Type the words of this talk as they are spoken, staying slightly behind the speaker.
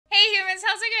guys,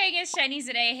 how's it going? It's Shiny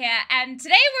today here, and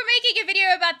today we're making a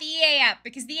video about the EA app,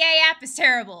 because the EA app is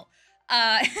terrible.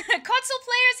 Console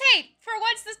players hate. For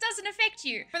once, this doesn't affect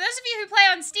you. For those of you who play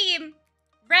on Steam,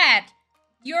 rad.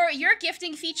 Your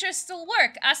gifting features still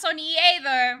work. Us on EA,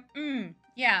 though,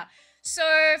 yeah. So,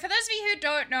 for those of you who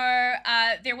don't know,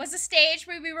 there was a stage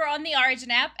where we were on the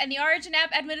Origin app, and the Origin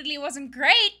app admittedly wasn't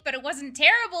great, but it wasn't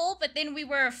terrible, but then we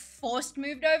were forced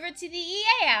moved over to the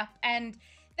EA app, and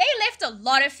they left a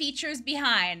lot of features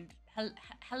behind.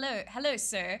 Hello,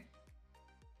 sir.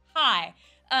 Hi.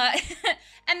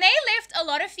 And they left a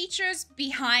lot of features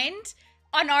behind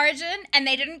on Origin, and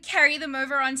they didn't carry them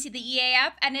over onto the EA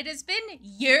app, and it has been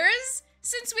years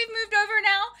since we've moved over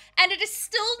now, and it is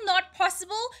still not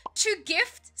possible to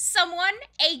gift someone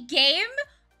a game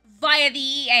via the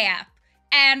EA app.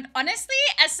 And honestly,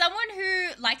 as someone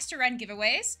who likes to run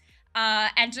giveaways,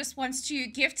 and just wants to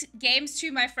gift games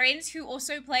to my friends who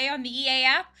also play on the EA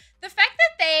app, the fact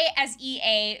that they, as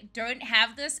EA, don't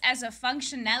have this as a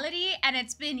functionality, and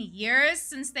it's been years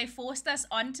since they forced us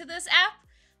onto this app,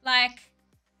 like,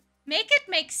 make it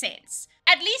make sense.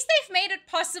 At least they've made it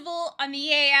possible on the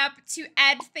EA app to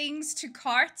add things to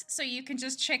cart so you can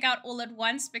just check out all at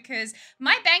once, because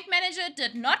my bank manager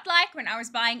did not like when I was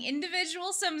buying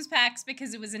individual Sims packs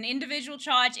because it was an individual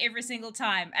charge every single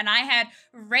time. And I had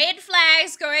red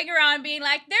flags going around being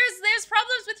like, there's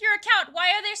problems with your account. Why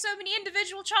are there so many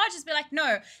individual charges? Be like,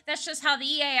 no, that's just how the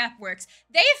EA app works.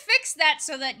 They fixed that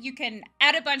so that you can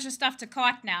add a bunch of stuff to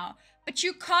cart now, but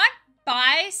you can't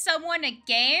buy someone a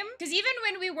game, because even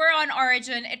when we were on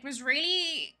Origin, it was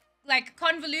really like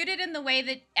convoluted in the way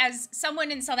that, as someone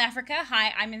in South Africa,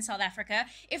 hi, I'm in South Africa,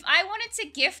 if I wanted to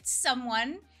gift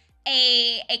someone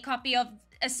a copy of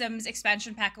a Sims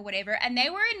expansion pack or whatever, and they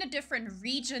were in a different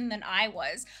region than I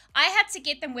was, I had to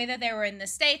get them, whether they were in the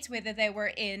States, whether they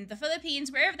were in the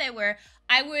Philippines, wherever they were,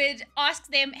 I would ask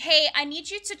them, hey, I need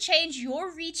you to change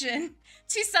your region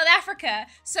to South Africa,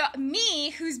 so me,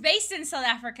 who's based in South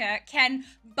Africa, can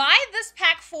buy this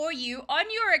pack for you on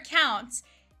your account,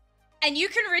 and you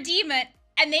can redeem it,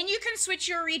 and then you can switch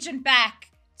your region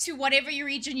back to whatever your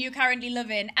region you currently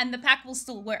live in, and the pack will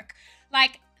still work.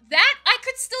 Like, that I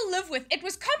could still live with. It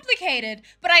was complicated,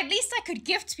 but at least I could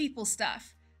gift people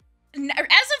stuff. As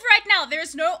of right now,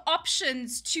 there's no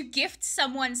options to gift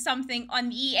someone something on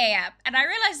the EA app, and I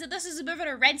realize that this is a bit of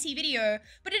a ranty video,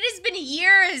 but it has been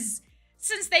years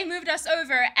since they moved us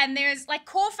over, and there's like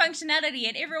core functionality,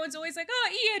 and everyone's always like, oh,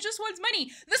 EA just wants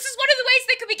money. This is one of the ways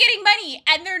they could be getting money,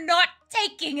 and they're not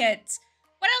taking it.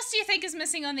 What else do you think is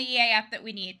missing on the EA app that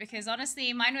we need? Because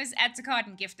honestly, mine was add to cart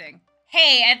and gifting.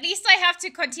 Hey, at least I have to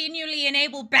continually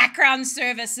enable background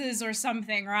services or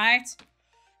something, right?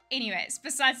 Anyways,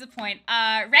 besides the point,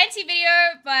 ranty video,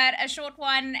 but a short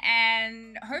one,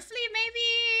 and hopefully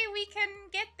maybe we can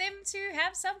get them to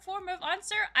have some form of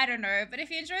answer. I don't know, but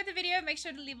if you enjoyed the video, make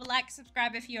sure to leave a like,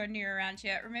 subscribe if you're new around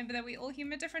here. Remember that we all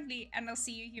human differently, and I'll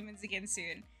see you humans again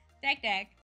soon. Dag dag.